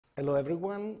Hello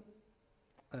everyone,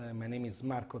 my name is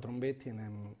Marco Trombetti and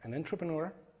I'm an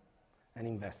entrepreneur and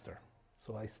investor.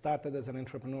 So I started as an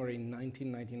entrepreneur in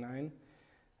 1999,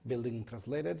 building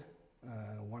Translated,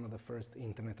 one of the first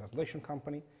internet translation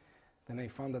company. Then I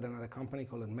founded another company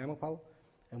called Memopal,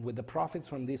 and with the profits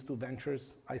from these two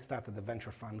ventures, I started a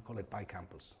venture fund called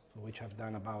PyCampus, for which I've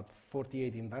done about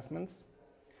 48 investments.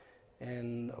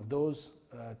 And of those,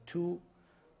 two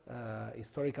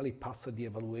historically passed the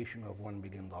evaluation of $1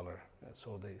 billion,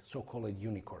 so the so-called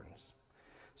unicorns.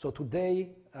 So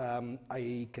today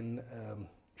I can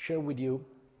share with you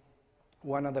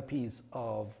one other piece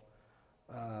of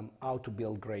how to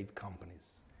build great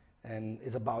companies, and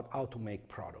it's about how to make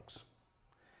products.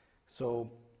 So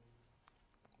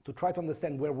to try to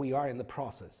understand where we are in the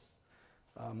process,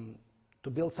 to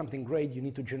build something great, you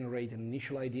need to generate an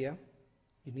initial idea,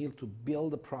 you need to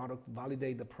build the product,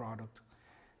 validate the product,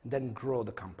 then grow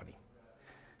the company.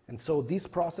 And so this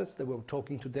process that we're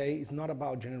talking today is not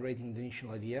about generating the initial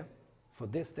idea. For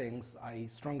these things, I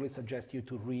strongly suggest you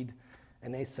to read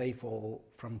an essay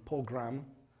from Paul Graham,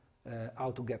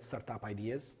 How to Get Startup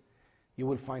Ideas. You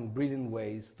will find brilliant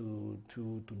ways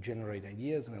to generate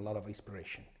ideas and a lot of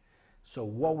inspiration. So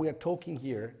what we are talking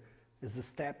here is the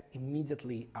step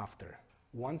immediately after.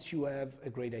 Once you have a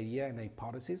great idea and a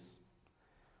hypothesis,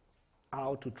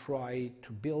 how to try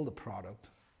to build a product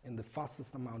in the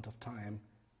fastest amount of time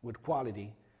with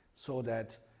quality so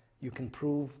that you can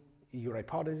prove your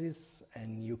hypothesis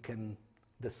and you can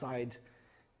decide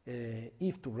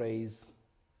if to raise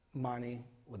money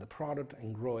with the product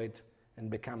and grow it and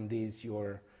become this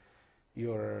your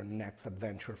next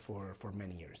adventure for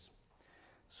many years.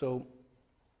 So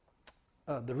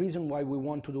the reason why we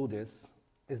want to do this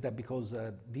is that because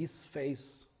this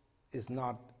phase is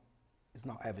not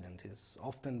evident, it's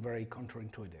often very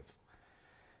counterintuitive.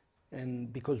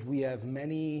 And because we have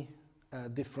many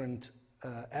different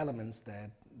elements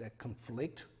that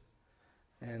conflict,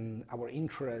 and our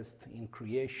interest in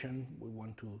creation, we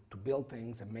want to build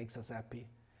things that makes us happy.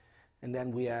 And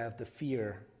then we have the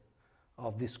fear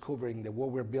of discovering that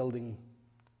what we're building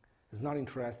is not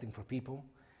interesting for people.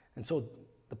 And so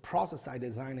the process I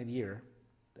designed here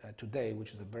today,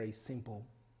 which is a very simple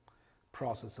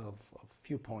process of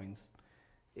few points,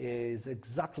 is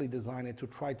exactly designed to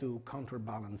try to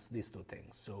counterbalance these two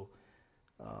things. So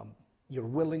you're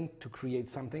willing to create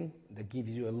something that gives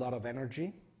you a lot of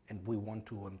energy, and we want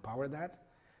to empower that.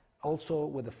 Also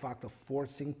with the fact of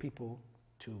forcing people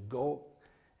to go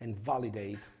and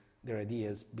validate their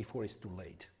ideas before it's too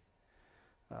late.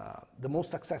 The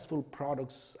most successful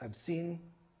products I've seen,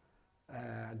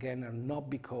 again, are not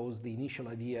because the initial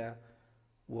idea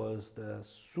was the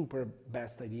super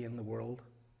best idea in the world,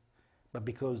 but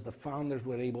because the founders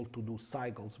were able to do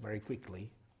cycles very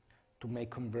quickly to make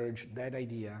converge that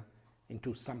idea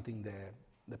into something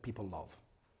that people love.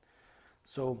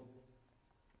 So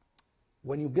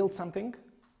when you build something,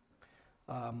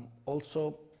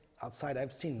 also outside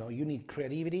I've seen, you need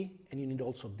creativity and you need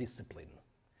also discipline.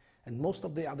 And most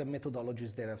of the other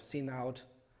methodologies that I've seen out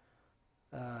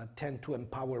tend to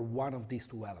empower one of these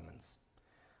two elements.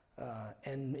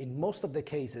 And in most of the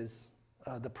cases,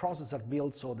 the process are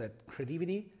built so that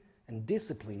creativity and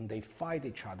discipline, they fight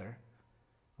each other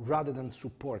rather than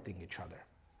supporting each other.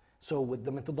 So with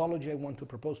the methodology I want to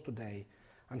propose today,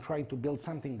 I'm trying to build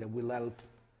something that will help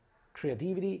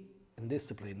creativity and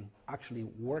discipline actually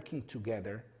working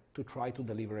together to try to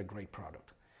deliver a great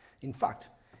product. In fact,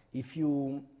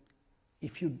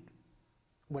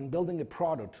 when building a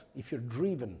product, if you're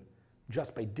driven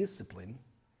just by discipline,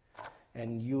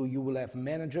 and you will have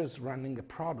managers running a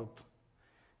product,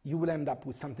 you will end up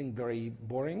with something very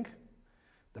boring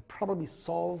that probably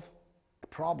solve a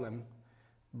problem,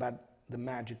 but the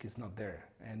magic is not there.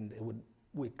 And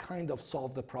we kind of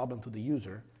solve the problem to the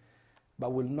user,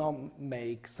 but will not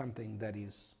make something that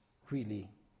is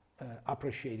really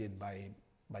appreciated by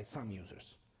some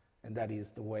users. And that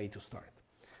is the way to start.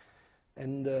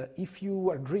 And if you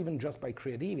are driven just by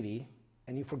creativity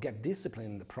and you forget discipline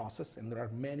in the process, and there are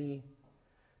many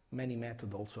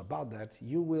methods also about that,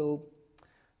 you will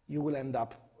end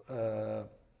up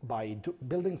by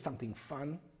building something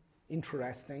fun,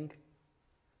 interesting,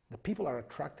 that people are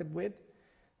attracted with,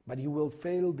 but you will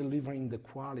fail delivering the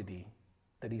quality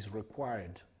that is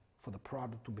required for the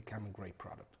product to become a great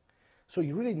product. So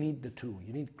you really need the two.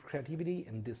 You need creativity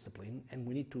and discipline, and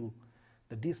we need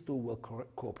that these two will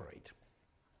cooperate.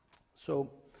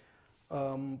 So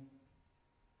the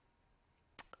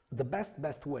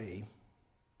best way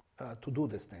to do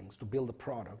these things, to build a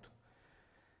product,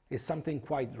 is something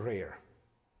quite rare,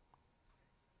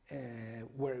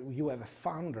 where you have a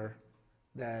founder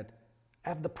that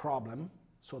have the problem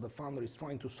So the founder is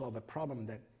trying to solve a problem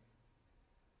that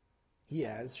he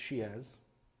has, she has,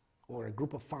 or a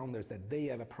group of founders that they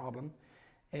have a problem,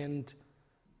 and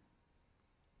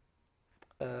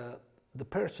the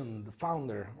person, the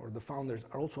founder or the founders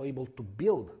are also able to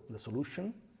build the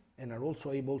solution and are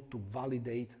also able to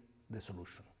validate the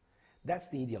solution. That's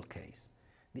the ideal case.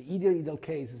 The ideal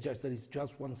case is just that it's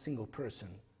just one single person,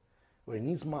 where in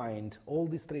his mind all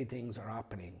these three things are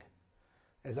happening.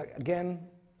 Again,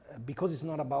 because it's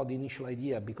not about the initial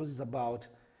idea, because it's about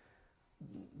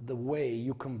the way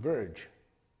you converge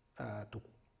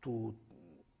to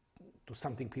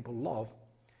something people love,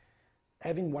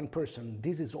 having one person,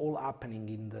 this is all happening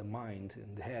in the mind,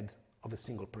 in the head of a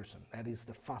single person. That is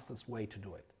the fastest way to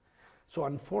do it. So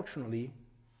unfortunately,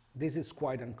 this is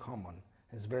quite uncommon.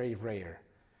 It's very rare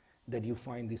that you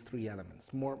find these three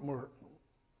elements. More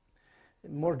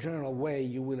general way,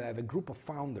 you will have a group of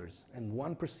founders, and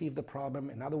one perceives the problem,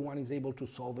 another one is able to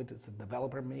solve it. It's a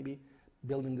developer maybe,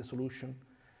 building the solution,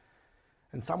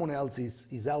 and someone else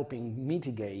is helping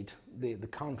mitigate the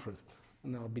contrast,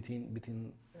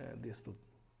 between these two.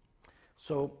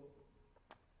 So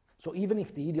even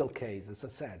if the ideal case, as I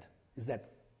said, is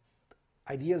that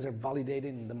ideas are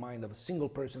validated in the mind of a single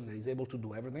person that is able to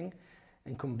do everything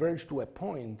and converge to a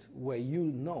point where you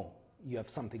know you have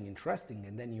something interesting,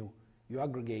 and then you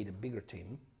aggregate a bigger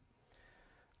team.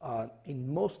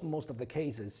 In most of the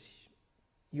cases,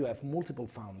 you have multiple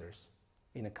founders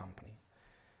in a company.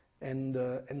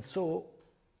 And so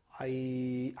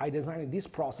I designed this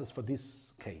process for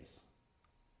this case.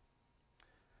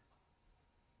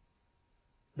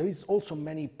 There is also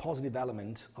many positive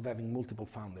elements of having multiple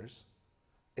founders,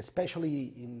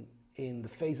 especially in the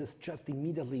phases just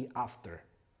immediately after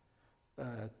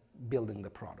building the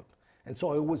product. And so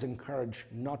I always encourage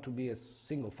not to be a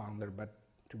single founder, but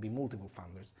to be multiple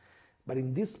founders. But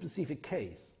in this specific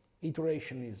case,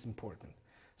 iteration is important.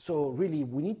 So really,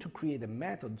 we need to create a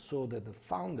method so that the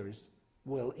founders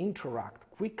will interact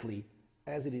quickly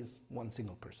as it is one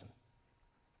single person.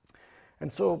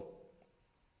 And so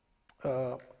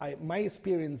my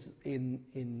experience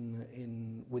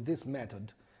with this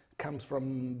method comes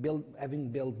from having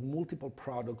built multiple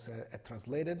products at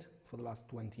Translated for the last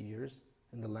 20 years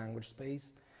in the language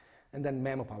space, and then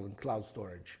Memopal and cloud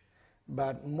storage.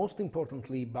 But most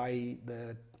importantly, by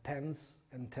the tens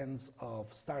and tens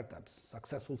of startups,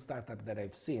 successful startups that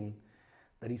I've seen,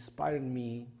 that inspired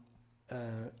me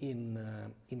in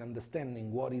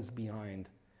understanding what is behind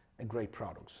a great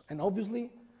products. And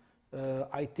obviously,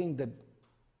 I think that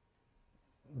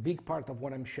big part of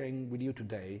what I'm sharing with you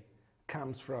today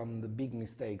comes from the big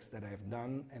mistakes that I've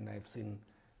done and I've seen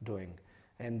doing,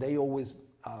 and they always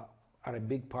are a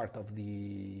big part of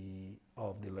the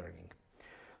learning.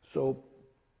 So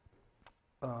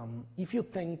if you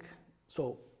think,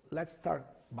 so let's start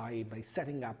by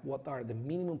setting up what are the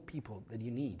minimum people that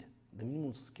you need, the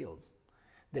minimum skills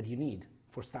that you need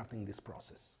for starting this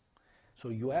process. So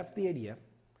you have the idea,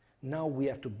 now we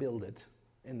have to build it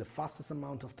in the fastest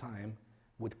amount of time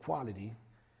with quality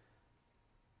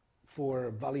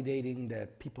for validating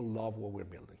that people love what we're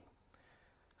building.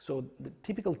 So the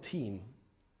typical team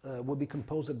will be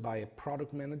composed by a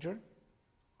product manager,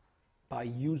 by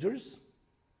users,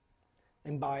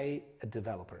 and by a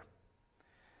developer.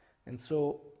 And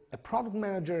so a product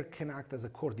manager can act as a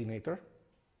coordinator,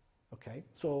 okay?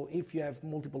 So if you have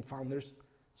multiple founders,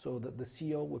 so the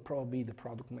CEO will probably be the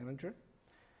product manager.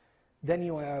 Then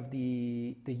you have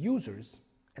the users,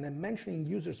 and I'm mentioning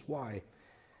users why?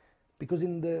 Because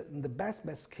in the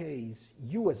best case,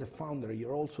 you as a founder,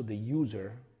 you're also the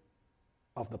user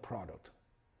of the product.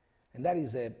 And that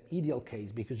is an ideal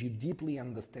case because you deeply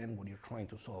understand what you're trying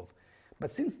to solve.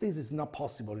 But since this is not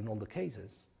possible in all the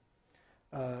cases,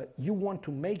 you want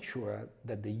to make sure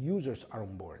that the users are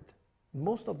on board.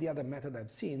 Most of the other methods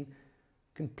I've seen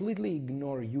completely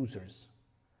ignore users.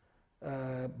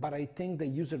 But I think the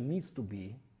user needs to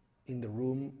be in the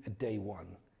room at day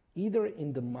one, either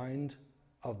in the mind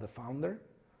of the founder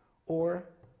or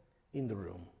in the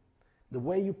room. The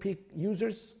way you pick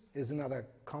users is another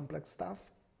complex stuff,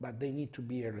 but they need to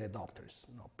be early adopters,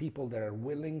 people that are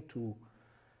willing to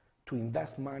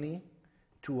invest money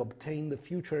to obtain the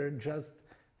future just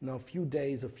a few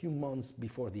days, a few months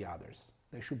before the others.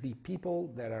 There should be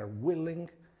people that are willing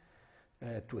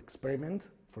to experiment,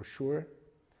 for sure.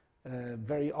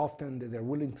 Very often they're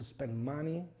willing to spend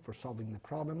money for solving the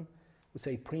problem. We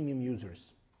say premium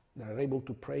users that are able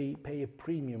to pay a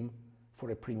premium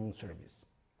for a premium service.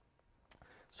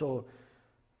 So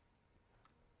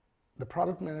the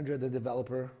product manager, the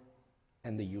developer,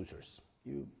 and the users.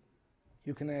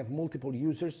 You can have multiple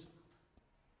users.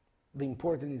 The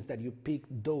important is that you pick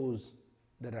those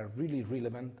that are really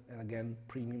relevant, and again,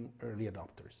 premium early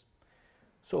adopters.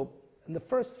 So in the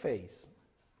first phase,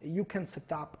 you can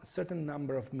set up a certain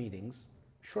number of meetings,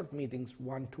 short meetings,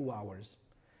 1-2 hours,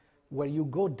 where you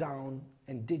go down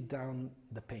and dig down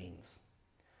the pains.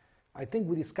 I think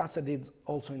we discussed it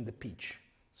also in the pitch.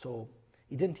 So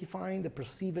identifying the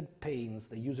perceived pains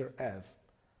the user have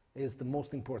is the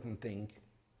most important thing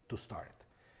to start.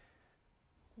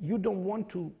 You don't want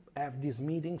to have these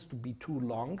meetings to be too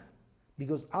long,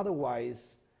 because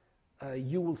otherwise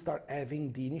you will start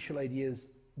having the initial ideas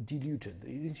diluted,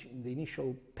 the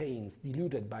initial pains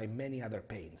diluted by many other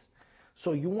pains.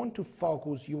 So you want to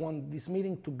focus, you want this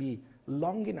meeting to be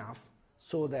long enough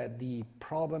so that the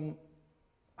problem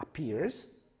appears,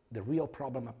 the real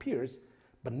problem appears,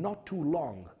 but not too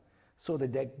long, so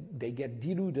that they get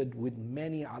diluted with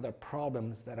many other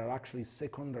problems that are actually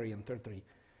secondary and tertiary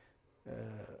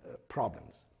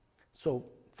problems. So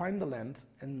find the length,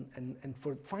 and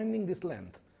for finding this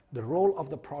length, the role of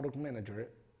the product manager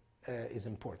is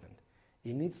important.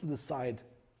 He needs to decide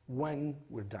when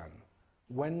we're done,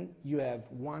 when you have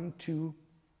 1, 2,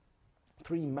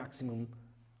 3 maximum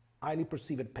highly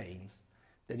perceived pains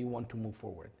that you want to move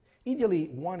forward. Ideally,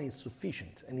 1 is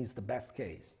sufficient and is the best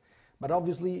case, but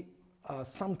obviously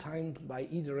sometimes by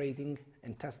iterating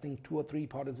and testing 2 or 3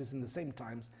 hypotheses in the same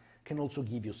times can also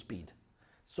give you speed.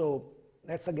 So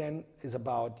that's again is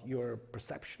about your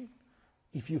perception.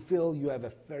 If you feel you have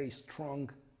a very strong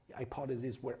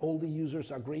hypothesis where all the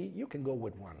users agree, you can go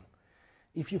with 1.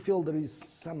 If you feel there is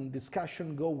some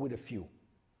discussion, go with a few.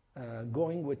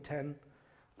 Going with 10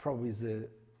 probably is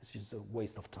just a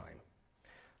waste of time.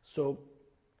 So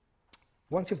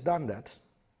once you've done that,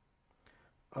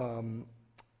 and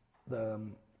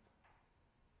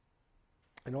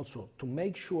also to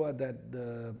make sure that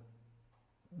the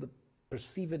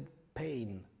perceived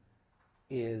pain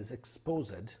is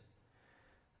exposed,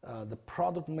 the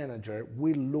product manager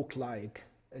will look like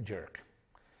a jerk.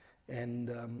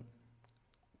 And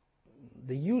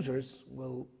the users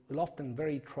will often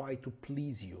try to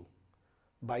please you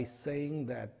by saying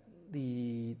that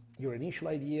your initial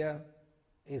idea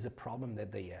is a problem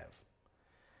that they have.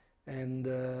 And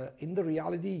in the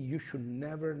reality, you should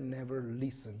never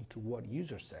listen to what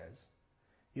user says.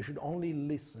 You should only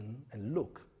listen and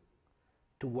look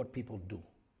to what people do.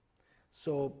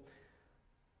 So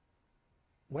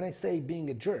when I say being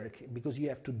a jerk, because you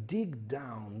have to dig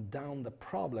down the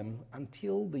problem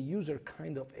until the user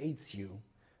kind of hates you,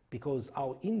 because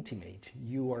how intimate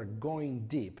you are going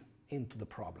deep into the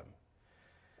problem.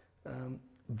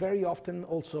 Very often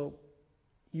also,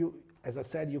 as I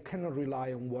said, you cannot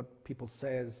rely on what people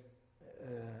says,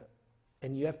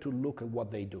 and you have to look at what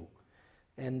they do.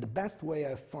 And the best way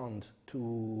I've found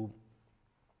to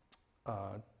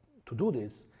do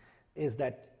this is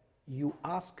that you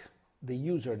ask the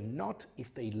user not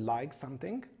if they like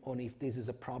something or if this is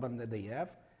a problem that they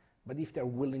have, but if they're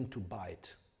willing to buy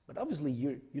it. But obviously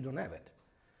you don't have it.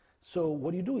 So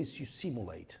what you do is you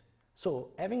simulate. So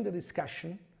having the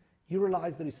discussion, you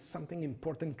realize there is something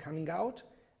important coming out,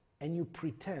 and you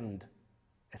pretend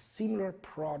a similar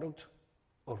product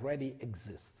already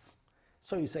exists.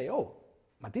 So you say, oh,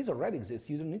 but this already exists,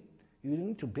 you don't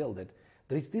need to build it.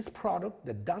 There is this product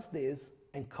that does this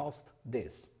and costs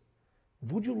this.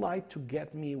 Would you like to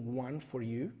get me one for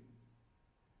you?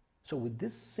 So with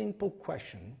this simple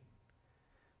question,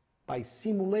 by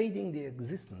simulating the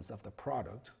existence of the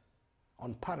product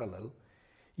on parallel,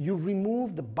 you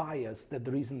remove the bias that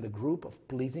there is in the group of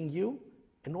pleasing you,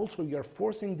 and also you're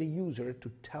forcing the user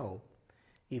to tell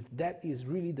if that is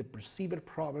really the perceived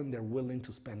problem they're willing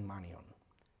to spend money on.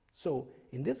 So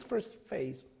in this first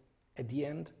phase, at the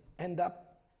end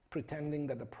up pretending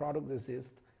that the product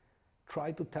exists,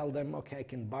 try to tell them, okay, I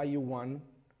can buy you one,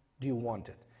 do you want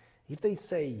it? If they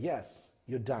say yes,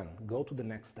 you're done, go to the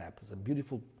next step. It's a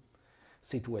beautiful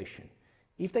situation.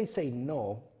 If they say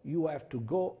no, you have to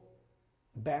go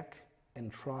back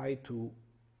and try to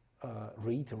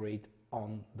reiterate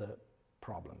on the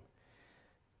problem.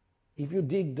 If you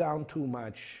dig down too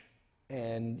much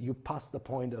and you pass the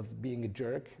point of being a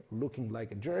jerk, looking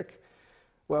like a jerk,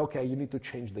 well, okay, you need to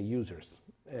change the users,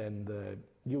 and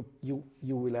you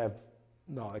will have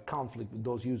a conflict with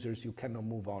those users. You cannot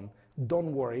move on.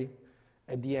 Don't worry.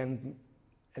 At the end,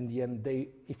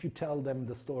 if you tell them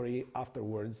the story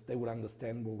afterwards, they will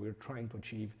understand what we're trying to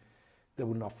achieve. They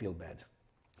will not feel bad.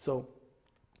 So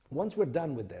once we're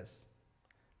done with this,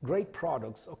 great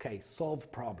products, okay, solve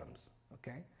problems,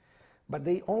 okay? But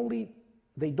they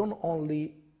don't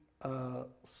only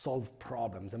solve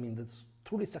problems. I mean, the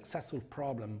truly successful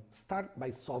problem start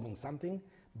by solving something,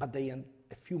 but they add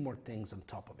a few more things on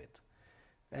top of it.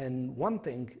 And one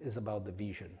thing is about the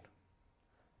vision.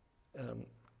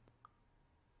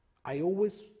 I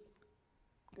always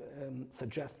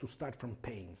suggest to start from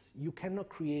pains. You cannot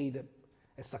create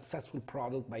a successful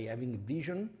product by having a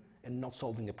vision and not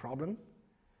solving a problem,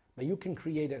 but you can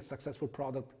create a successful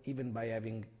product even by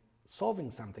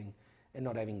solving something and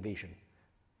not having vision.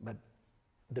 But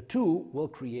the two will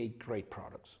create great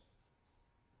products,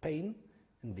 pain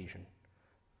and vision.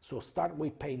 So start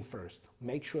with pain first.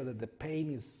 Make sure that the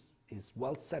pain is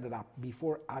well set up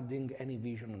before adding any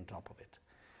vision on top of it.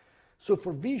 So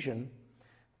for vision,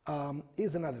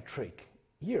 is another trick.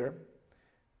 Here,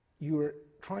 you're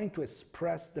trying to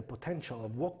express the potential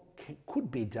of what could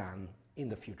be done in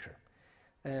the future.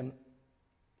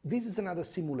 This is another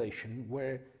simulation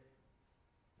where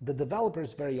the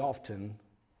developers very often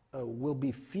will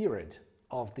be feared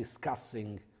of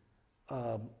discussing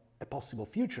a possible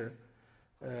future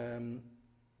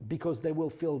because they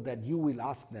will feel that you will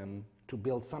ask them to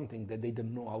build something that they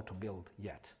don't know how to build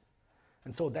yet.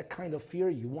 And so that kind of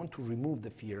fear, you want to remove the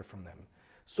fear from them.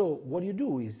 So what you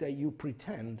do is that you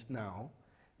pretend now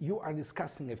you are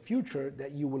discussing a future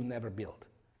that you will never build.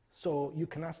 So you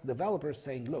can ask developers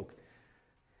saying, look,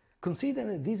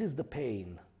 considering this is the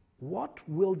pain, what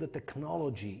will the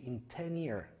technology in 10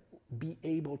 years be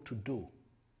able to do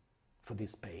for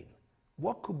this pain?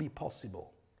 What could be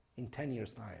possible in 10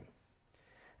 years' time?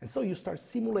 And so you start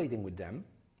simulating with them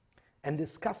and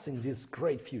discussing this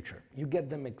great future. You get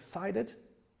them excited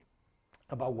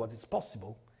about what is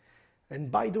possible,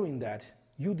 and by doing that,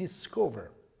 you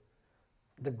discover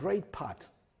the great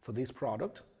path for this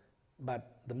product,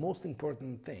 but the most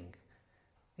important thing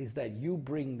is that you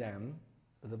bring them,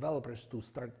 the developers, to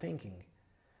start thinking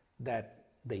that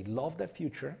they love the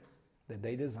future, that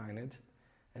they designed it,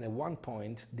 and at one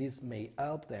point, this may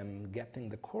help them getting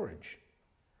the courage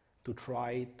to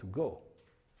try to go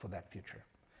for that future.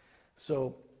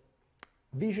 So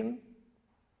vision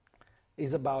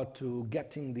is about to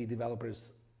getting the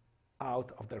developers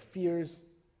out of their fears,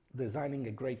 designing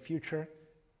a great future,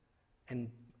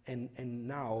 and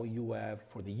now you have,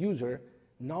 for the user,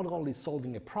 not only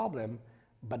solving a problem,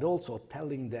 but also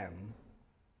telling them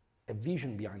a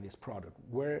vision behind this product,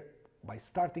 where by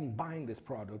starting buying this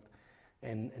product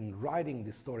and writing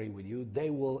this story with you,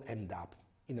 they will end up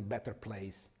in a better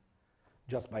place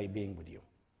just by being with you.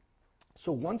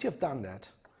 So once you've done that,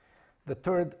 the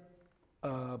third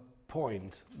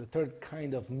point, the third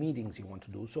kind of meetings you want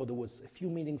to do, so there was a few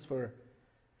meetings for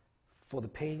the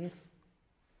pains,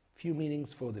 few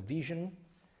meetings for the vision,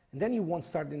 and then you want to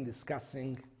start in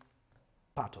discussing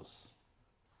pathos,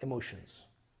 emotions.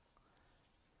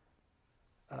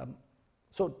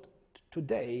 So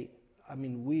today, I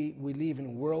mean, we live in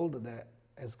a world that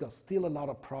has got still a lot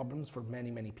of problems for many,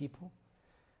 many people.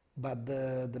 But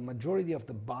the majority of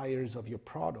the buyers of your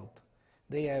product,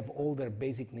 they have all their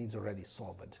basic needs already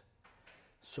solved.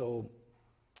 So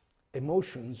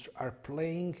emotions are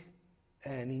playing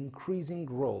an increasing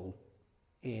role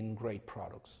in great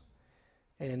products.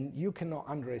 And you cannot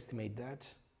underestimate that,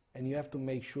 and you have to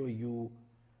make sure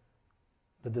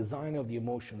the design of the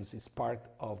emotions is part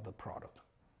of the product,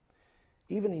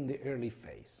 even in the early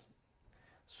phase.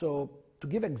 So to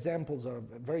give examples of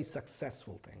a very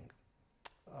successful thing,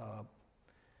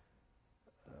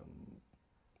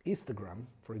 Instagram,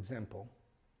 for example,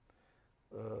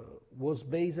 was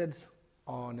based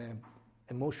on an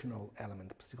emotional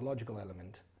element, psychological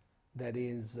element, that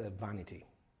is vanity.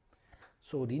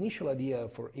 So the initial idea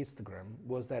for Instagram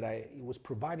was that it was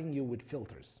providing you with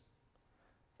filters,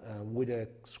 with a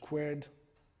squared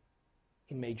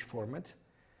image format,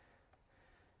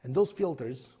 and those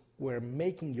filters were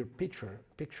making your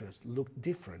pictures look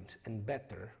different and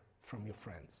better from your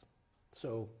friends.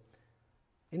 So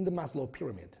in the Maslow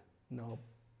pyramid,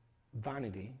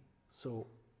 vanity, so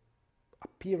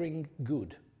appearing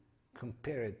good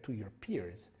compared to your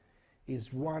peers,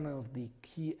 is one of the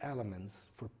key elements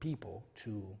for people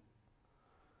to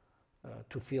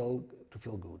feel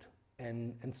good.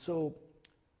 And so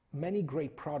many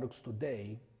great products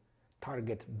today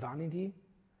target vanity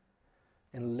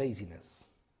and laziness.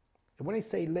 And when I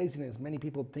say laziness, many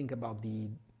people think about the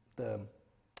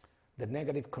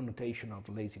negative connotation of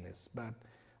laziness, but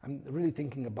I'm really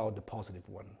thinking about the positive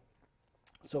one.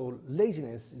 So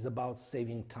laziness is about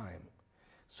saving time.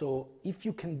 So if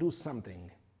you can do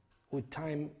something with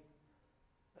time,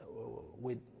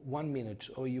 with 1 minute,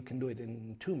 or you can do it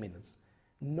in 2 minutes,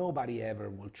 nobody ever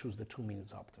will choose the 2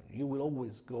 minutes option. You will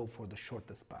always go for the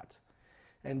shortest path.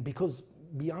 And because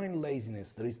behind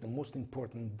laziness, there is the most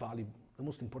important valuable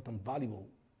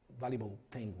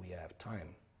thing we have,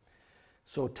 time.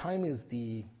 So time is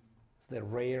the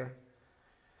rare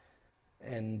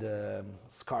and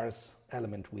scarce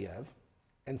element we have.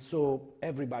 And so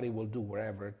everybody will do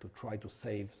whatever to try to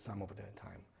save some of their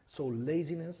time. So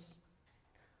laziness,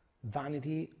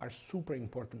 vanity are super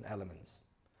important elements.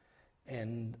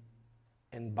 And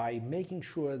by making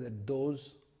sure that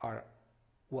those are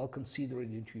well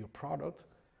considered into your product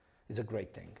is a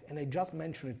great thing. And I just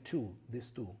mentioned it too, these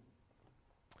two.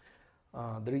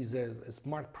 There is a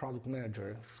smart product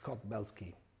manager, Scott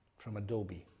Belsky from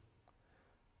Adobe,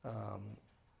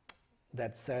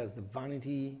 that says the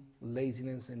vanity,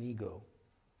 laziness, and ego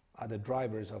are the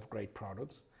drivers of great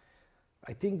products.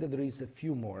 I think that there is a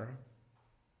few more,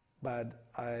 but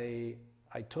I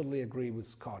totally agree with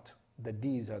Scott that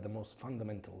these are the most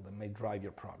fundamental that may drive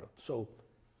your product. So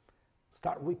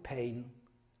start with pain,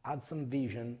 add some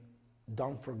vision,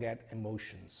 don't forget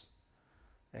emotions.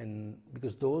 And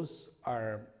because those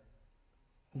are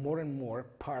more and more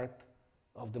part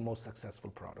of the most successful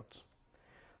products.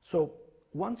 So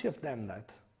once you have done that,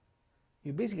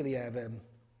 you basically have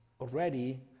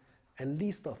already a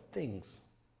list of things,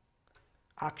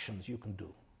 actions you can do.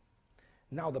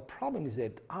 Now the problem is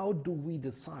that how do we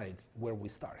decide where we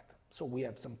start? So we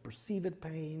have some perceived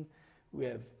pain, we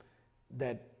have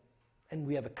that, and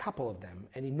we have a couple of them.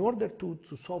 And in order to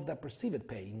solve that perceived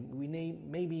pain, we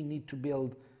maybe need to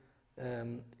build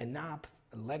an app,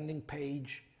 a landing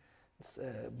page,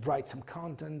 write some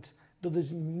content. So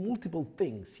there's multiple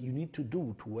things you need to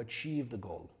do to achieve the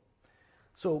goal.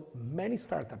 So many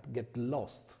startups get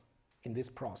lost in this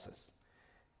process.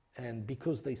 And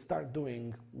because they start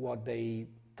doing what they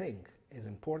think is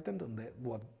important and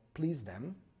what pleases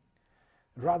them,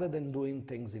 rather than doing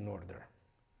things in order.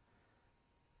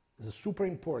 It's super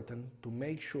important to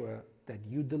make sure that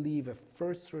you deliver a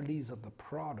first release of the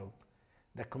product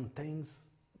that contains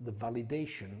the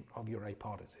validation of your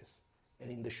hypothesis and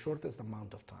in the shortest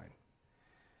amount of time.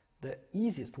 The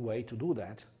easiest way to do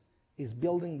that is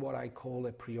building what I call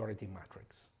a priority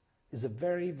matrix. It's a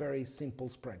very, very simple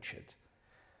spreadsheet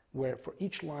where for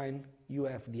each line you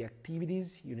have the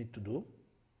activities you need to do,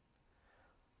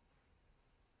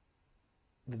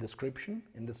 the description.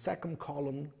 In the second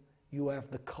column you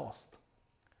have the cost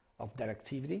of that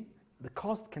activity. The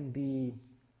cost can be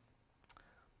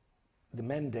the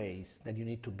man days that you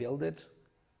need to build it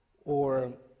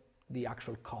or the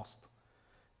actual cost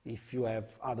if you have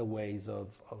other ways of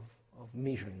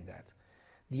measuring that.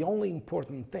 The only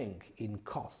important thing in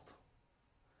cost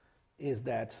is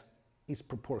that it's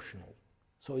proportional.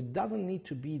 So it doesn't need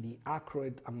to be the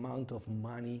accurate amount of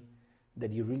money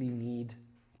that you really need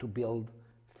to build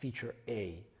feature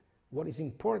A. What is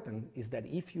important is that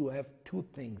if you have two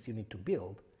things you need to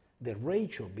build, the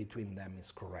ratio between them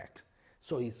is correct.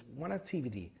 So if one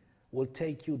activity will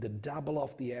take you the double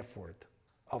of the effort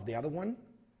of the other one,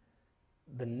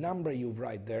 the number you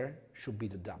write there should be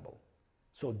the double.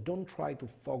 So don't try to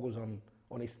focus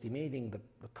on estimating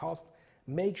the cost.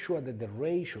 Make sure that the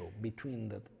ratio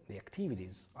between the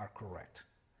activities are correct.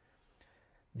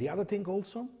 The other thing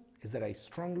also is that I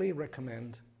strongly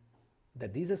recommend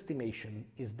that this estimation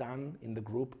is done in the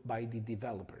group by the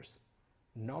developers,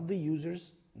 not the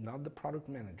users, not the product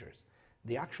managers,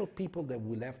 the actual people that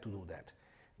will have to do that.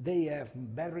 They have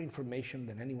better information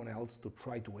than anyone else to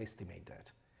try to estimate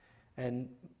that. And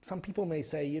some people may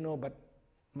say, you know, but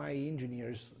my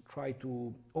engineers try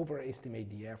to overestimate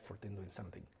the effort in doing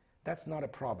something. That's not a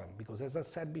problem, because as I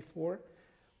said before,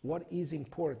 what is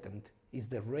important is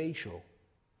the ratio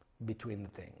between the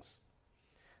things.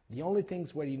 The only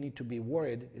things where you need to be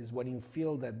worried is when you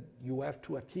feel that you have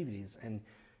two activities and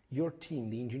your team,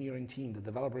 the engineering team, the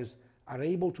developers, are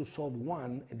able to solve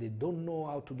one and they don't know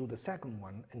how to do the second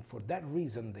one, and for that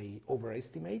reason they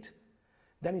overestimate,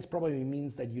 then it probably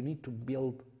means that you need to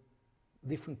build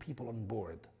different people on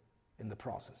board in the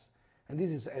process. And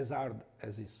this is as hard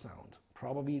as it sounds.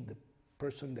 Probably the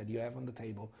person that you have on the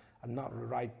table are not the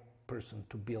right person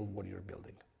to build what you're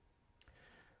building.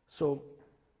 So,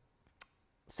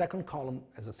 second column,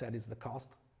 as I said, is the cost.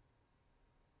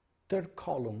 Third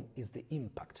column is the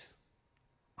impact.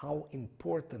 How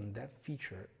important that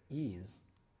feature is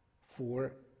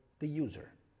for the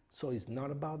user. So it's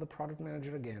not about the product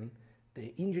manager again.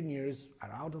 The engineers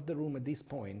are out of the room at this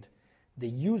point. The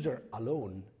user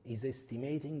alone is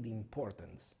estimating the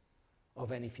importance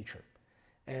of any feature.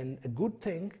 And a good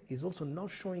thing is also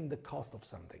not showing the cost of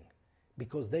something,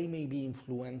 because they may be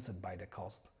influenced by the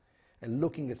cost. And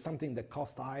looking at something that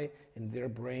costs high in their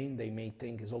brain, they may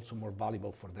think is also more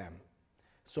valuable for them.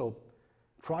 So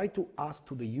try to ask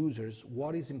to the users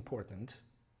what is important,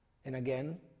 and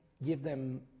again, give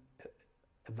them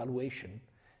evaluation.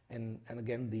 And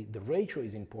again, the ratio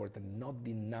is important, not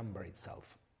the number itself.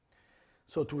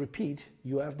 So to repeat,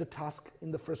 you have the task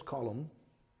in the first column,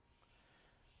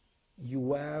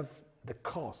 you have the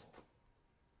cost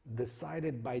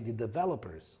decided by the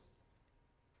developers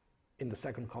in the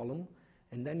second column,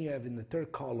 and then you have in the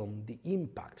third column the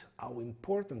impact, how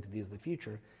important it is the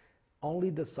feature, only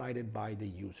decided by the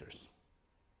users.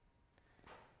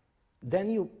 Then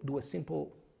you do a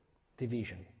simple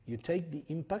division. You take the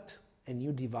impact and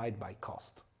you divide by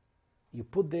cost. You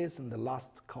put this in the last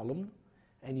column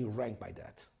and you rank by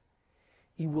that.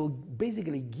 It will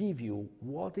basically give you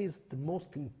what is the most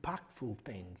impactful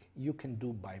thing you can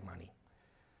do by money.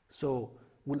 So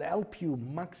will help you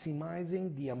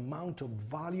maximizing the amount of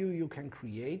value you can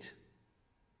create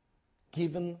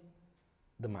given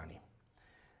the money.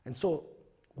 And so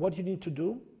what you need to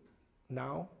do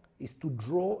now is to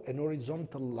draw an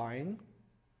horizontal line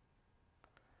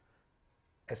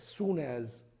as soon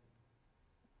as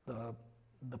a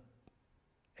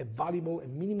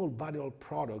minimal valuable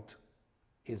product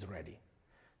is ready.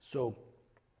 So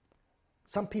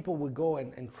some people will go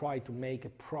and try to make a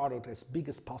product as big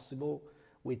as possible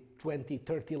with 20,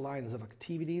 30 lines of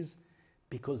activities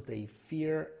because they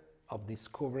fear of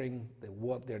discovering that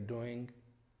what they're doing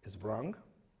is wrong.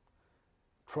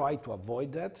 Try to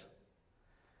avoid that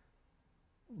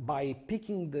by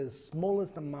picking the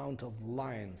smallest amount of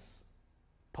lines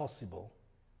possible.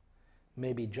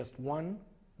 Maybe just one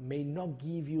may not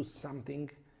give you something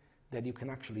that you can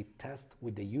actually test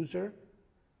with the user,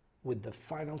 with the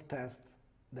final test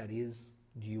that is,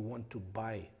 do you want to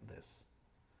buy this?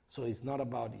 So it's not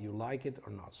about you like it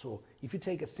or not. So if you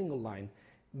take a single line,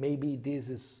 maybe this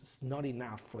is not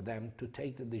enough for them to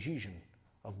take the decision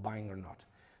of buying or not.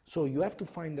 So you have to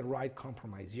find the right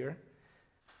compromise here.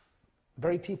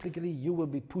 Very typically, you will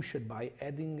be pushed by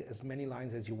adding as many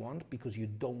lines as you want because you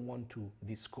don't want to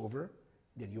discover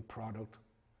that your product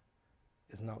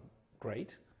is not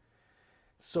great.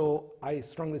 So I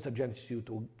strongly suggest you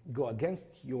to go against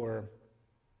your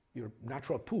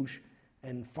natural push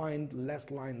and find less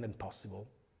line than possible.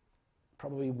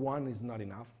 Probably one is not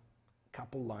enough. A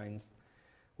couple lines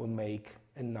will make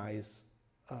a nice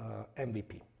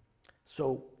MVP.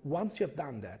 So once you have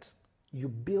done that, you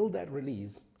build that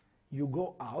release, you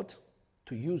go out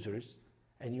to users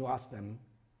and you ask them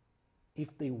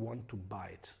if they want to buy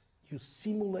it. You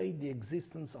simulate the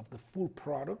existence of the full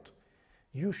product,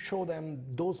 you show them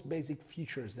those basic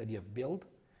features that you have built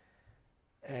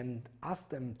and ask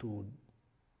them to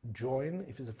join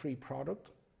if it's a free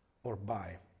product or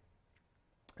buy.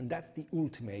 And that's the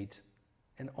ultimate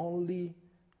and only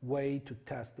way to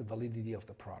test the validity of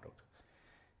the product.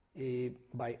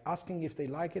 By asking if they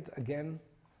like it, again,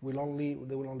 they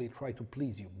will only try to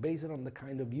please you. Based on the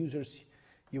kind of users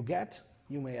you get,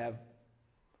 you may have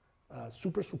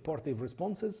super supportive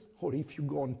responses, or if you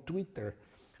go on Twitter,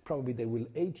 probably they will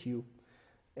hate you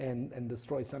and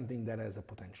destroy something that has a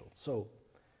potential. So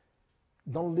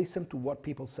don't listen to what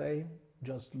people say,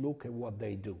 just look at what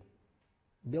they do.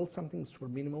 Build something super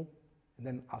minimal and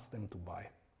then ask them to buy.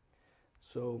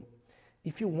 So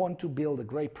if you want to build a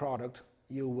great product,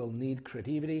 you will need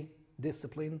creativity,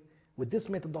 discipline. With this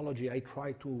methodology, I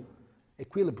try to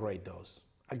equilibrate those.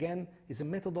 Again, it's a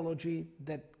methodology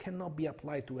that cannot be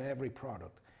applied to every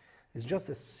product. It's just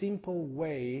a simple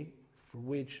way for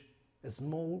which a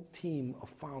small team of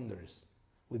founders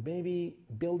with maybe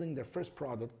building their first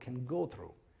product can go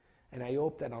through. And I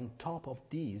hope that on top of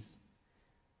these,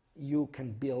 you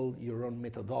can build your own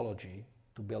methodology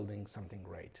to building something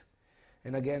great.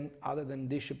 And again, other than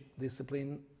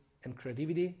discipline and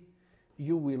creativity,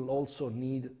 you will also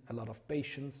need a lot of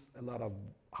patience, a lot of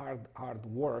hard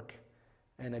work,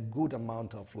 and a good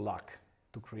amount of luck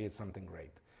to create something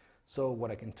great. So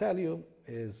what I can tell you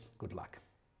is good luck.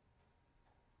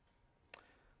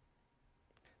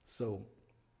 So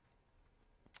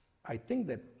I think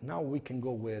that now we can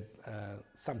go with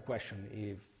some question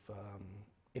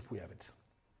if we have it.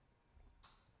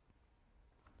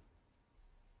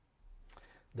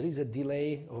 There is a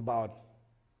delay of about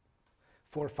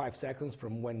 4 or 5 seconds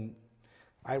from when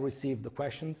I receive the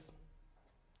questions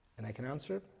and I can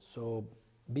answer. So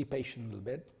be patient a little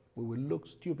bit. We will look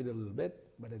stupid a little bit,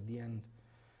 but at the end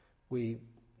we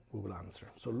will answer.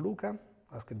 So Luca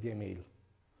asked via mail,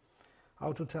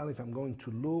 how to tell if I'm going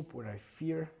to loop where I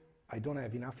fear I don't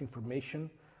have enough information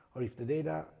or if the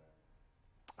data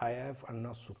I have are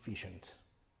not sufficient.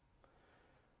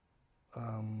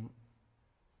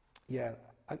 Yeah,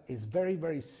 it's very,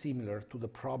 very similar to the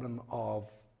problem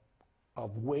of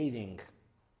waiting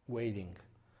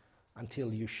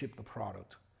until you ship the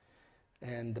product.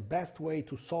 And the best way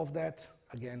to solve that,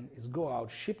 again, is go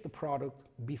out, ship the product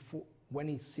before when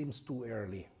it seems too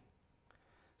early.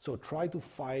 So try to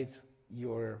fight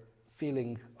your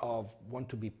feeling of want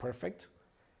to be perfect,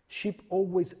 ship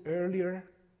always earlier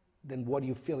than what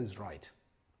you feel is right.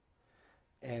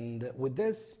 And with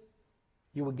this,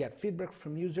 you will get feedback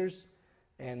from users,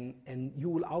 and you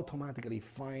will automatically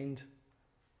find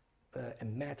a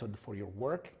method for your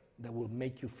work that will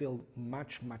make you feel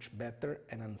much, much better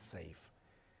and unsafe.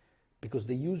 Because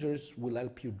the users will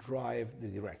help you drive the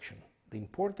direction. The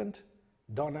important,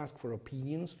 don't ask for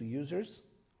opinions to users,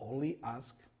 only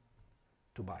ask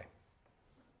to buy.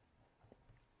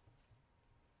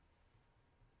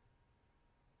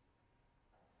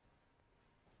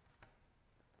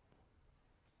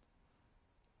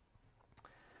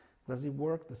 Does it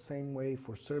work the same way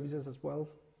for services as well?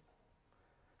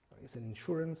 Is it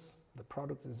insurance? The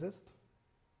products exist?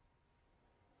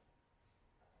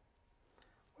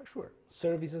 Well, sure.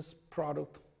 Services,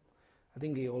 product, I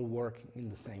think they all work in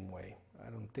the same way. I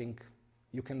don't think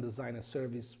you can design a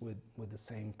service with the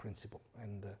same principle.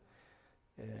 And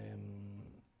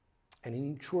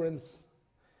insurance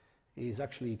is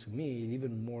actually, to me,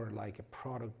 even more like a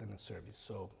product than a service.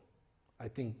 So I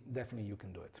think definitely you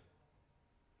can do it.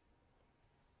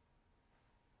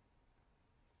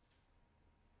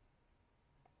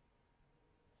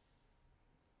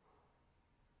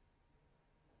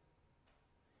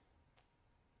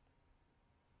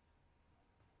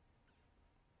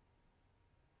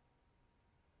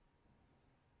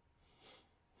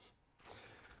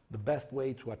 The best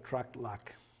way to attract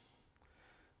luck.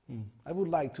 I would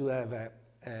like to have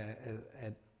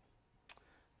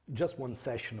just one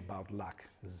session about luck.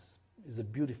 It's a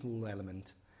beautiful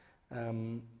element. But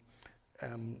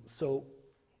I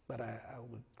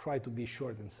will try to be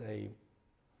short and say,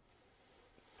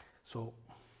 so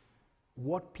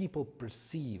what people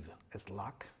perceive as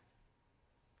luck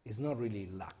is not really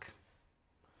luck.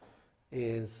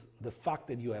 Is the fact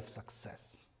that you have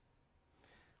success.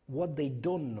 What they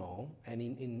don't know, and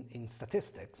in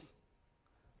statistics,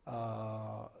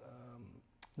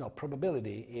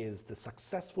 probability is the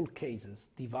successful cases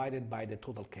divided by the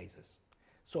total cases.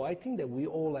 So I think that we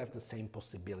all have the same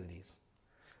possibilities.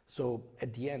 So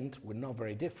at the end, we're not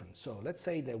very different. So let's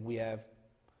say that we have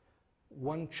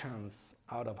one chance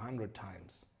out of 100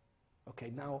 times.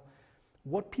 Okay, now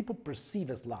what people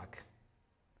perceive as luck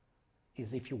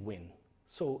is if you win.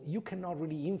 So you cannot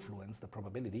really influence the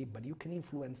probability, but you can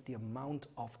influence the amount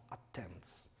of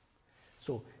attempts.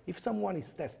 So if someone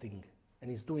is testing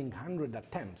and is doing 100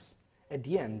 attempts, at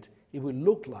the end, it will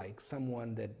look like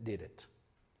someone that did it.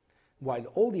 While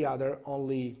all the other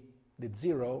only did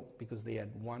 0 because they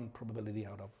had one probability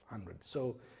out of 100.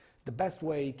 So the best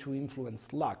way to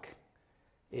influence luck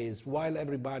is while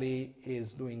everybody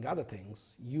is doing other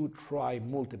things, you try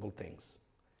multiple things.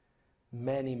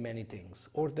 Many, many things,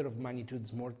 order of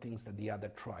magnitudes more things than the other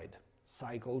tried,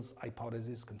 cycles,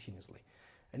 hypotheses continuously.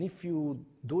 And if you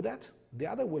do that, the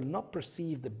other will not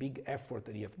perceive the big effort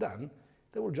that you have done,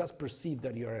 they will just perceive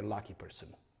that you're a lucky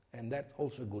person. And that's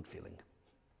also a good feeling.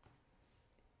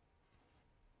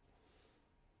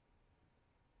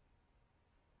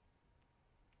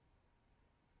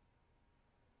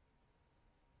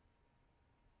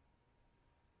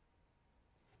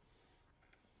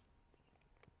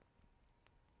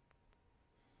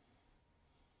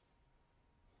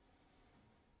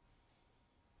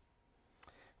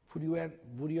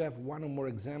 Would you have one or more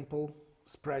example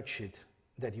spreadsheet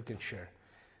that you can share?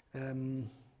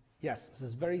 Yes, this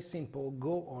is very simple.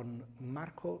 Go on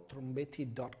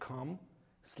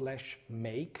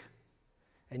marcotrombetti.com/make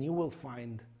and you will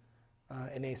find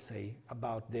an essay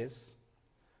about this.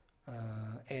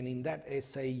 And in that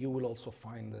essay, you will also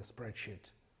find the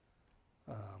spreadsheet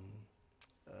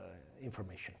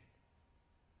information.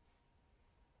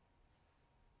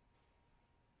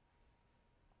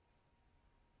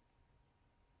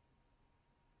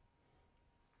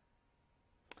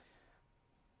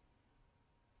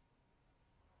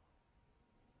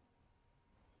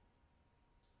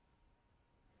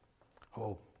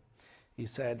 Oh, you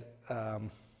said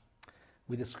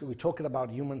we talked about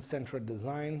human-centered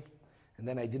design, and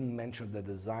then I didn't mention the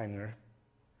designer.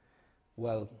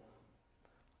 Well,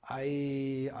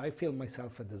 I feel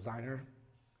myself a designer.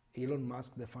 Elon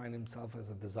Musk defined himself as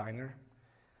a designer.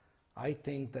 I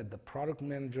think that the product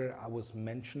manager I was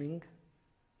mentioning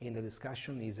in the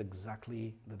discussion is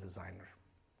exactly the designer.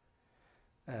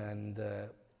 And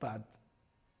but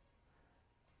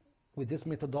with this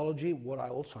methodology, what I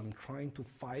also am trying to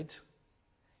fight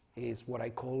is what I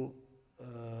call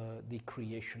the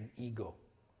creation ego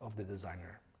of the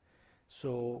designer.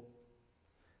 So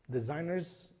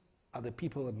designers are the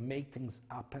people that make things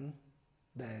happen,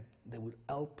 that will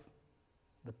help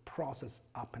the process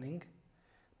happening,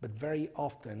 but very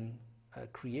often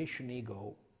creation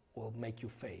ego will make you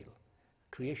fail.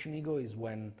 Creation ego is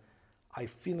when I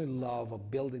feel in love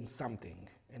of building something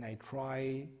and I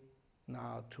try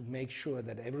now to make sure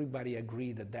that everybody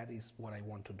agree that that is what I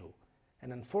want to do.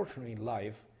 And unfortunately in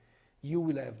life, you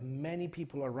will have many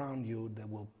people around you that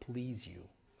will please you,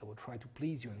 that will try to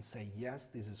please you and say, yes,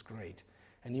 this is great,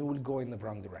 and you will go in the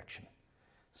wrong direction.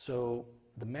 So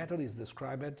the method is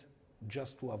described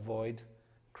just to avoid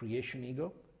creation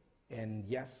ego, and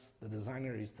yes, the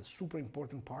designer is the super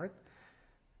important part,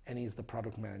 and he's the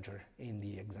product manager in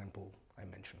the example I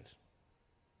mentioned.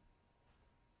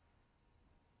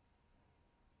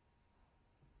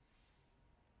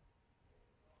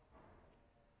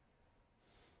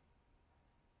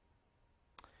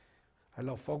 I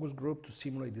love focus group to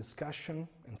simulate discussion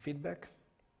and feedback.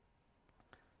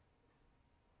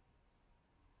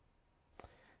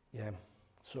 Yeah,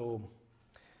 so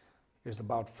here's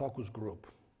about focus group.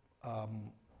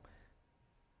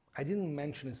 I didn't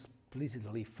mention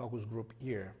explicitly focus group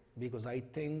here because I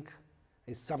think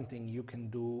it's something you can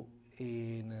do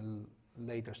in a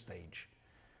later stage.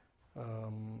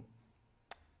 What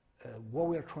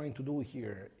we are trying to do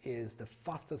here is the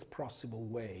fastest possible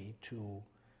way to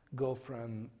go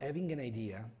from having an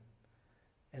idea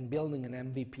and building an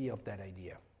MVP of that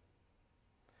idea.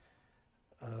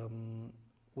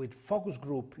 With focus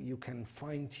group, you can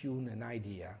fine-tune an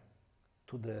idea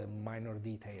to the minor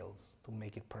details to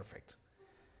make it perfect.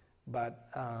 But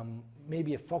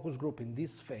maybe a focus group in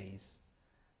this phase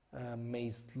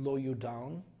may slow you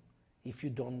down if you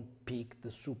don't pick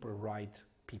the super right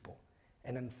people.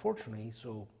 And unfortunately,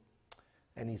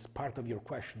 and it's part of your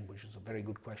question, which is a very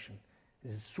good question,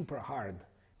 it's super hard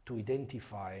to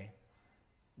identify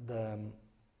the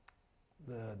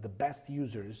best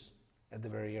users at the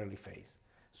very early phase.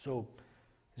 So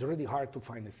it's already hard to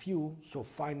find a few, so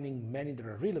finding many that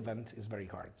are relevant is very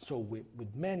hard. So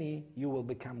with many, you will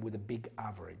become with a big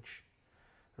average,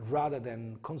 rather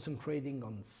than concentrating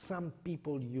on some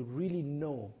people you really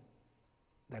know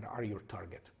that are your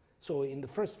target. So in the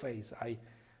first phase, I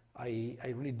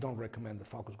really don't recommend the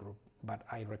focus group, but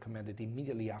I recommend it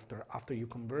immediately after you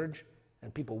converge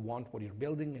and people want what you're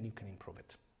building and you can improve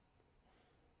it.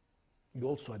 You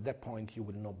also, at that point, you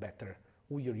will know better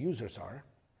who your users are,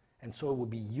 and so it will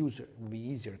be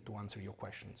easier to answer your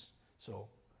questions. So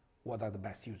what are the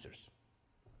best users?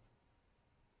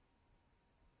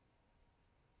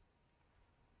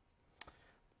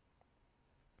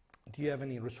 Do you have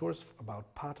any resource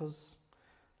about pathos?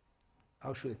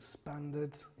 How should expand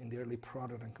it in the early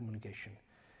product and communication?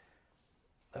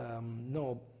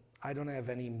 No, I don't have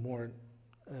any more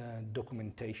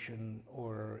documentation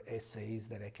or essays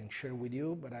that I can share with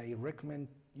you, but I recommend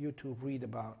you to read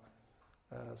about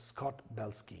Scott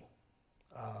Belsky.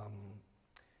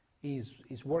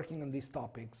 He's working on these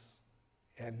topics,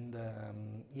 and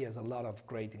he has a lot of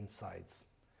great insights.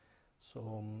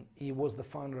 So he was the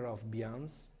founder of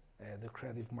Beyonce, the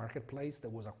creative marketplace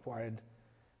that was acquired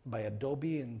by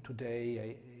Adobe, and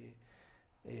today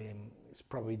is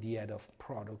probably the head of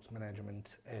product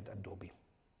management at Adobe.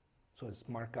 So it's a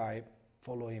smart guy,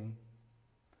 follow him.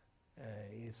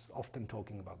 He's often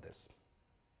talking about this.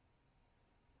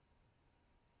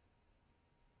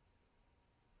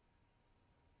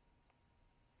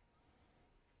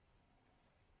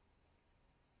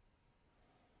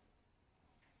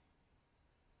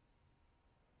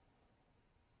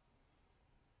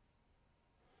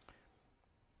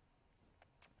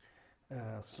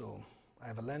 So I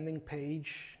have a landing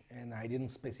page, and I didn't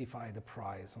specify the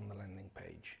price on the landing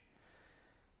page.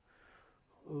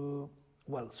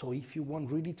 Well, so if you want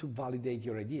really to validate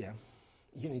your idea,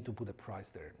 you need to put a price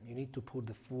there. You need to put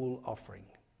the full offering.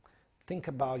 Think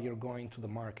about you're going to the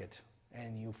market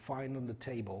and you find on the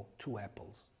table 2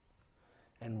 apples.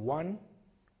 And one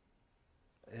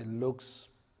looks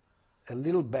a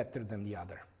little better than the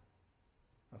other,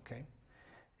 okay?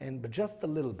 But just a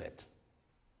little bit.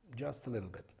 Just a little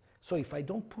bit. So if I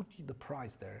don't put the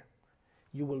price there,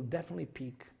 you will definitely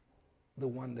pick the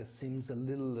one that seems a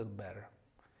little better.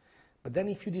 But then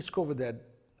if you discover that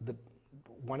the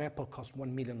one apple costs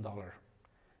 $1 million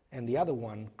and the other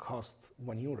one costs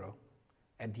 €1,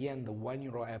 at the end the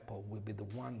 €1 apple will be the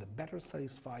one that better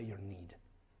satisfies your need.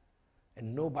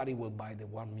 And nobody will buy the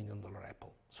 $1 million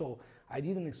apple. So I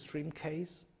did an extreme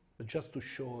case, but just to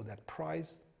show that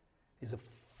price is a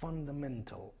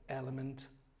fundamental element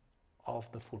of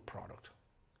the full product.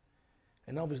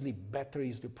 And obviously better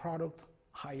is the product,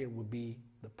 higher will be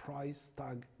the price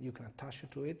tag you can attach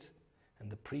to it and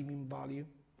the premium value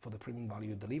for the premium value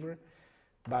you deliver.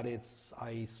 But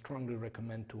I strongly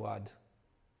recommend to add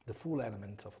the full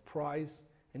element of price,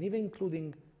 and even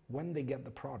including when they get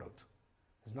the product.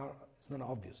 It's not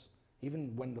obvious.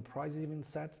 Even when the price is even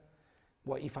set,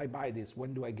 well, if I buy this,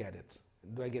 when do I get it?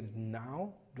 Do I get it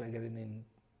now? Do I get it in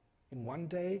 1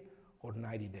 day or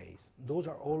 90 days? Those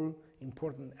are all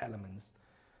important elements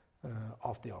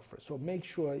of the offer. So make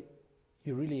sure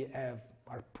you really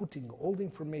are putting all the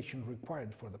information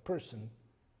required for the person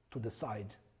to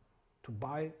decide to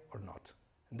buy or not.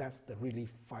 And that's the really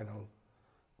final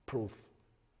proof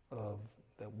of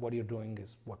that what you're doing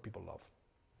is what people love.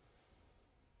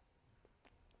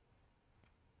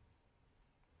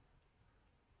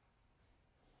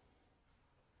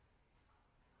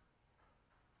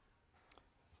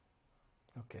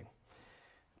 Okay,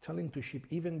 telling to ship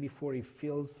even before he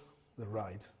feels the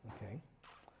ride. Okay.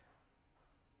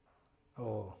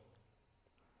 Oh,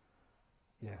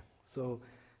 yeah. So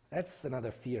that's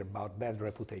another fear about bad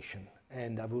reputation,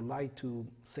 and I would like to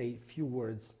say a few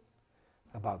words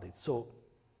about it. So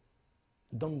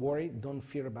don't worry, don't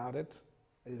fear about it.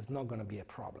 It's not going to be a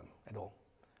problem at all.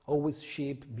 Always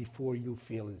ship before you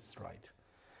feel it's right.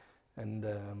 And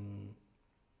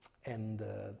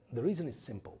the reason is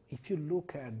simple. If you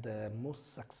look at the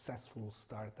most successful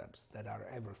startups that are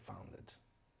ever founded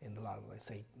in the last, let's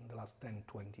say, in the last 10,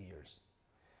 20 years,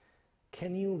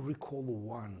 can you recall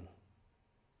one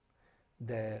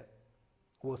that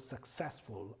was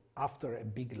successful after a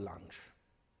big launch?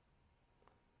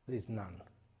 There is none.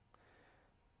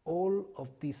 All of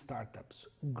these startups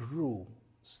grew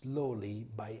slowly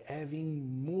by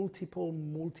having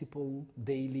multiple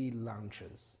daily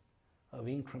launches of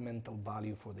incremental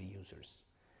value for the users.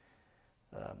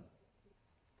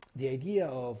 The idea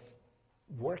of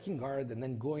working hard and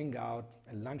then going out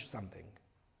and launch something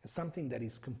is something that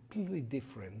is completely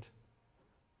different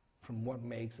from what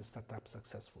makes a startup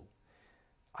successful.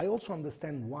 I also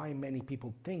understand why many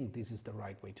people think this is the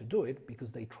right way to do it, because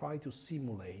they try to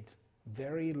simulate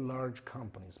very large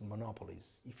companies,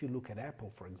 monopolies. If you look at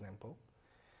Apple, for example,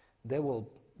 they will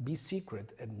be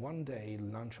secret and one day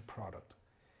launch a product.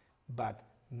 But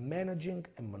managing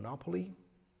a monopoly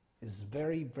is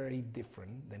very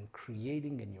different than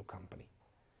creating a new company.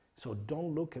 So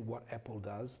don't look at what Apple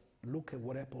does, look at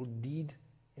what Apple did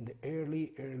in the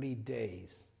early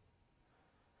days.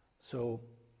 So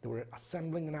they were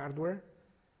assembling an hardware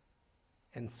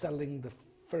and selling the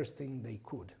first thing they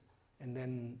could, and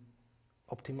then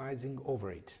optimizing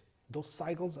over it. Those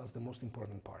cycles are the most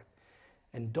important part.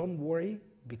 And don't worry,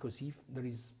 because if there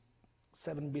is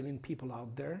 7 billion people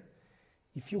out there,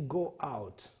 if you go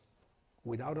out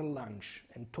without a lunch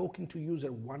and talking to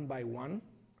users one by one,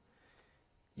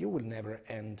 you will never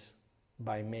end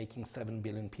by making 7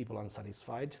 billion people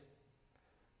unsatisfied.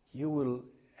 You will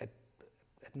at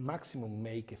maximum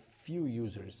make a few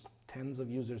users, tens of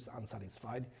users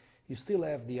unsatisfied. You still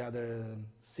have the other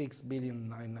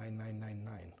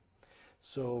 6,999,999.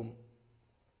 So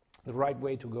the right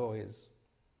way to go is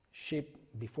ship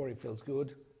before it feels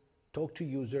good, talk to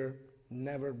user,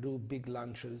 never do big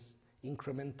launches,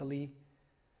 incrementally,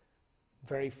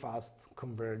 very fast,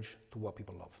 converge to what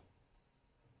people love.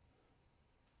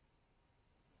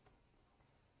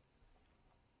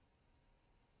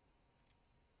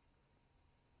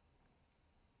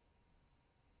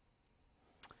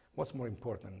 What's more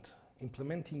important,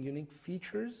 implementing unique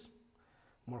features,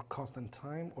 more cost and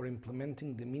time, or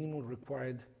implementing the minimum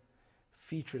required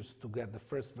features to get the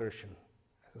first version?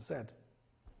 As I said,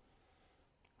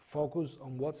 focus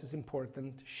on what is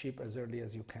important, ship as early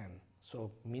as you can.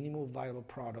 So minimum viable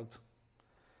product,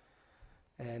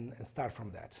 and start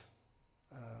from that.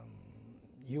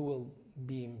 You will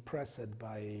be impressed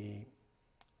by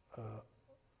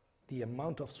the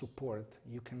amount of support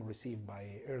you can receive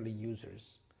by early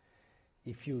users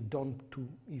if you don't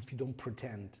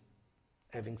pretend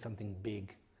having something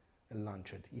big and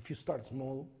launch it. If you start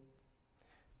small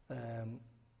and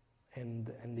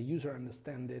the user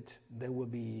understand it, they will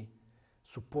be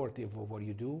supportive of what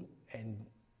you do, and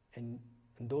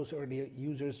those early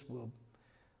users will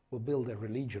build a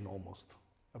religion almost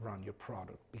around your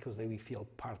product because they will feel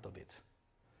part of it.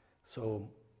 So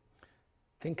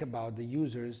think about the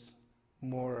users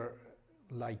more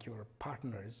like your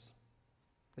partners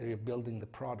that you're building the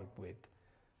product with,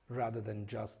 rather than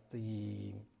just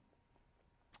the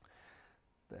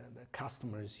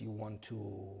customers you want to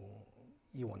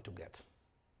get.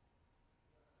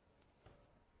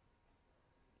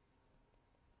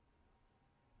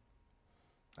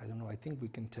 I don't know, I think we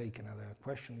can take another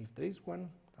question if there is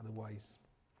one, otherwise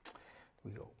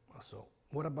we go. So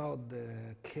what about the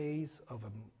case of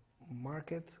a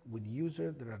market with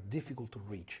users that are difficult to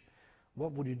reach?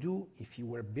 What would you do if you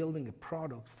were building a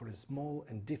product for a small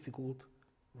and difficult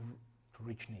to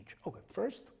reach niche? Okay,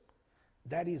 first,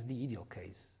 that is the ideal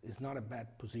case. It's not a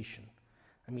bad position.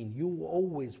 I mean, you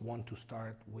always want to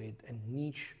start with a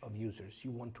niche of users.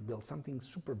 You want to build something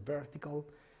super vertical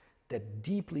that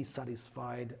deeply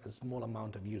satisfied a small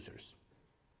amount of users.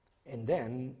 And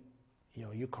then,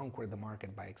 you conquer the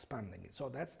market by expanding it. So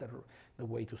that's the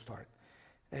way to start.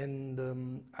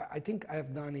 And I think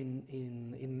I've done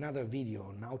in another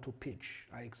video, Now to Pitch,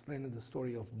 I explained the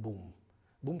story of Boom.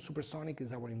 Boom Supersonic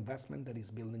is our investment that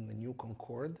is building the new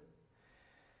Concorde.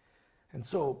 And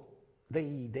so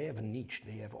they have a niche.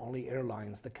 They have only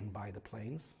airlines that can buy the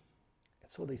planes.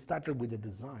 And so they started with the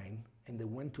design and they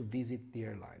went to visit the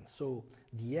airlines. So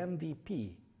the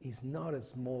MVP is not a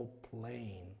small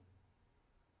plane.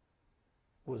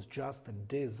 Was just a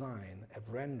design, a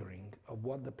rendering of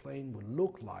what the plane would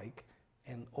look like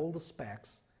and all the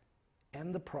specs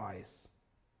and the price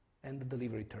and the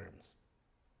delivery terms.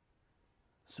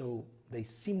 So they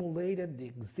simulated the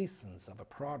existence of a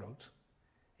product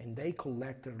and they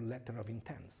collected a letter of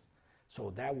intent.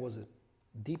 So that was a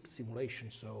deep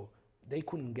simulation. So they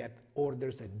couldn't get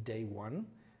orders at day one,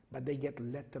 but they get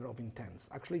letter of intent.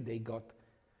 Actually, they got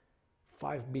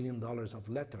 $5 billion of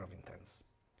letter of intent.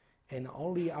 And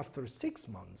only after 6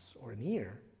 months or a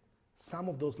year, some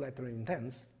of those letter of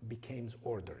intents became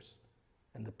orders.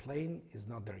 And the plane is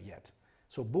not there yet.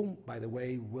 So Boom, by the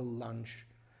way, will launch,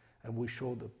 and we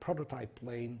show the prototype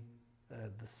plane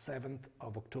the 7th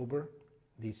of October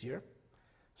this year.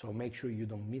 So make sure you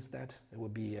don't miss that. It will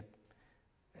be a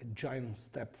giant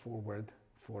step forward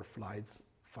for flights.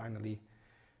 Finally,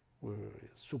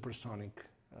 supersonic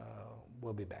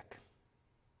will be back.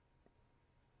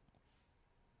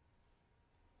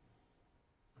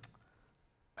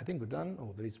 I think we're done.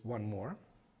 Oh, there is one more.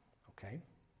 Okay.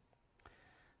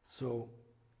 So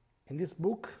in this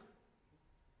book,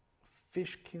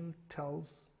 Fishkin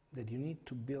tells that you need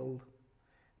to build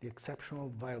the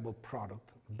exceptional viable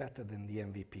product better than the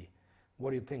MVP.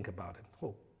 What do you think about it?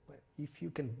 Oh, if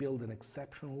you can build an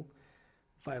exceptional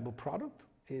viable product,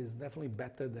 it's definitely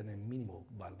better than a minimal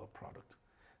viable product.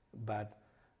 But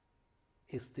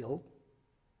it's still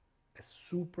a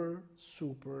super,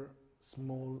 super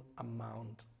small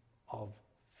amount of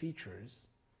features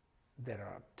that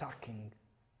are attacking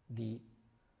the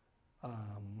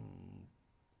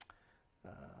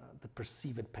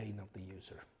perceived pain of the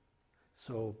user.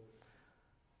 So,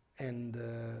 and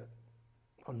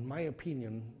on my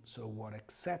opinion, so what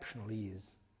exceptional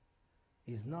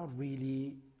is not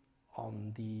really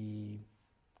on the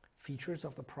features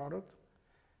of the product.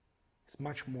 It's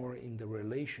much more in the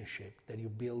relationship that you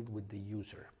build with the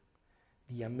user,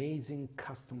 the amazing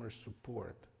customer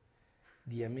support,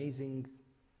 the amazing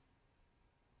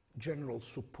general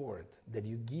support that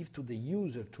you give to the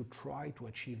user to try to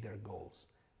achieve their goals.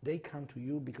 They come to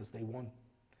you because they want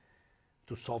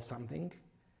to solve something,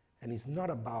 and it's not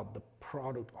about the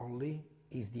product only,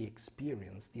 it's the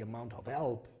experience, the amount of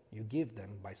help you give them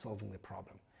by solving the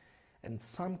problem. And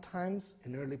sometimes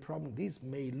an early problem, this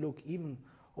may look even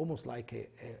almost like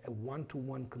a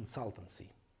one-to-one consultancy.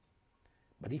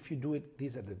 But if you do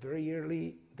this at the very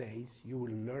early days, you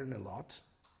will learn a lot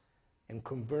and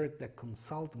convert that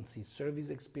consultancy service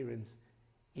experience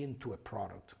into a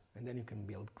product, and then you can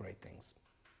build great things.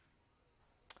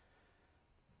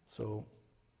 So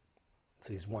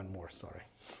there's one more, sorry.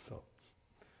 So,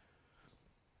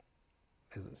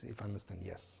 if I understand,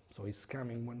 yes. So it's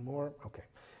coming one more, okay.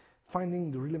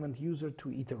 Finding the relevant user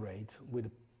to iterate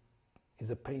with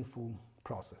is a painful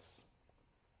process.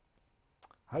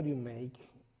 How do you make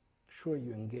sure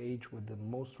you engage with the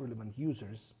most relevant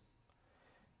users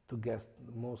to get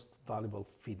the most valuable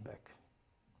feedback?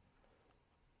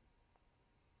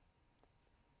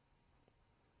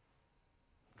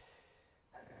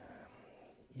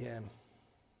 Yeah,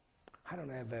 I don't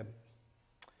have a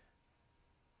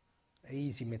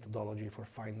easy methodology for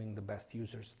finding the best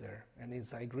users there, and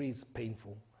I agree it's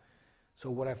painful. So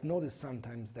what I've noticed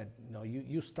sometimes that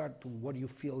you start to what you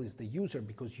feel is the user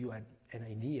because you had an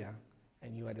idea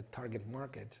and you had a target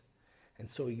market, and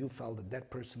so you felt that that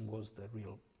person was the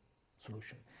real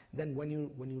solution. Then when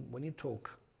you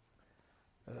talk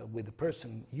with the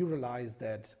person, you realize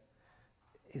that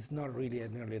it's not really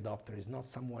an early adopter. It's not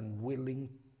someone willing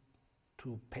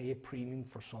to pay a premium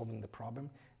for solving the problem.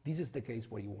 This is the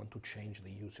case where you want to change the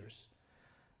users.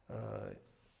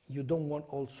 You don't want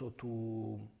also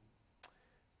to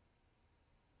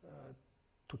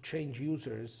change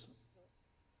users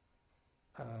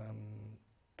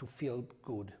to feel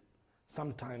good.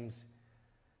 Sometimes,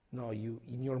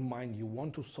 in your mind, you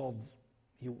want to solve,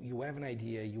 you have an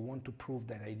idea, you want to prove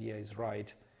that idea is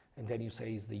right, and then you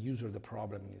say, is the user the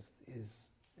problem,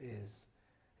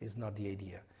 is not the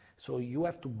idea. So you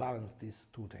have to balance these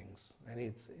two things, and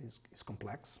it's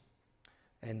complex.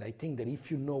 And I think that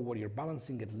if you know what you're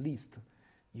balancing, at least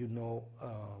you know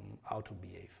how to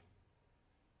behave.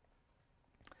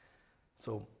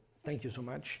 So thank you so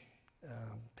much. I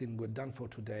think we're done for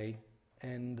today.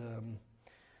 And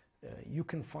you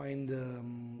can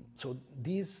find, so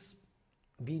this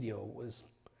video was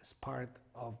as part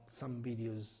of some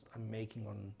videos I'm making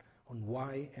on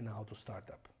why and how to start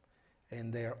up.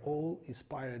 And they're all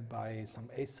inspired by some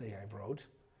essay I wrote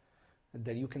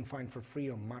that you can find for free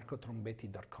on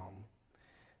marcotrombetti.com.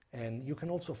 And you can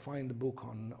also find the book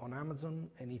on Amazon,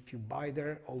 and if you buy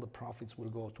there, all the profits will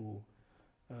go to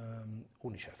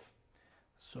UNICEF.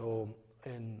 So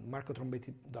in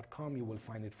marcotrombetti.com you will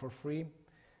find it for free,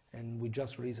 and we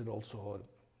just released also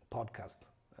a podcast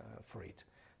for it.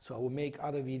 So I will make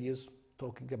other videos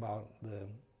talking about the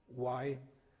why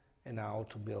and how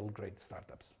to build great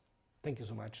startups. Thank you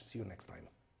so much. See you next time.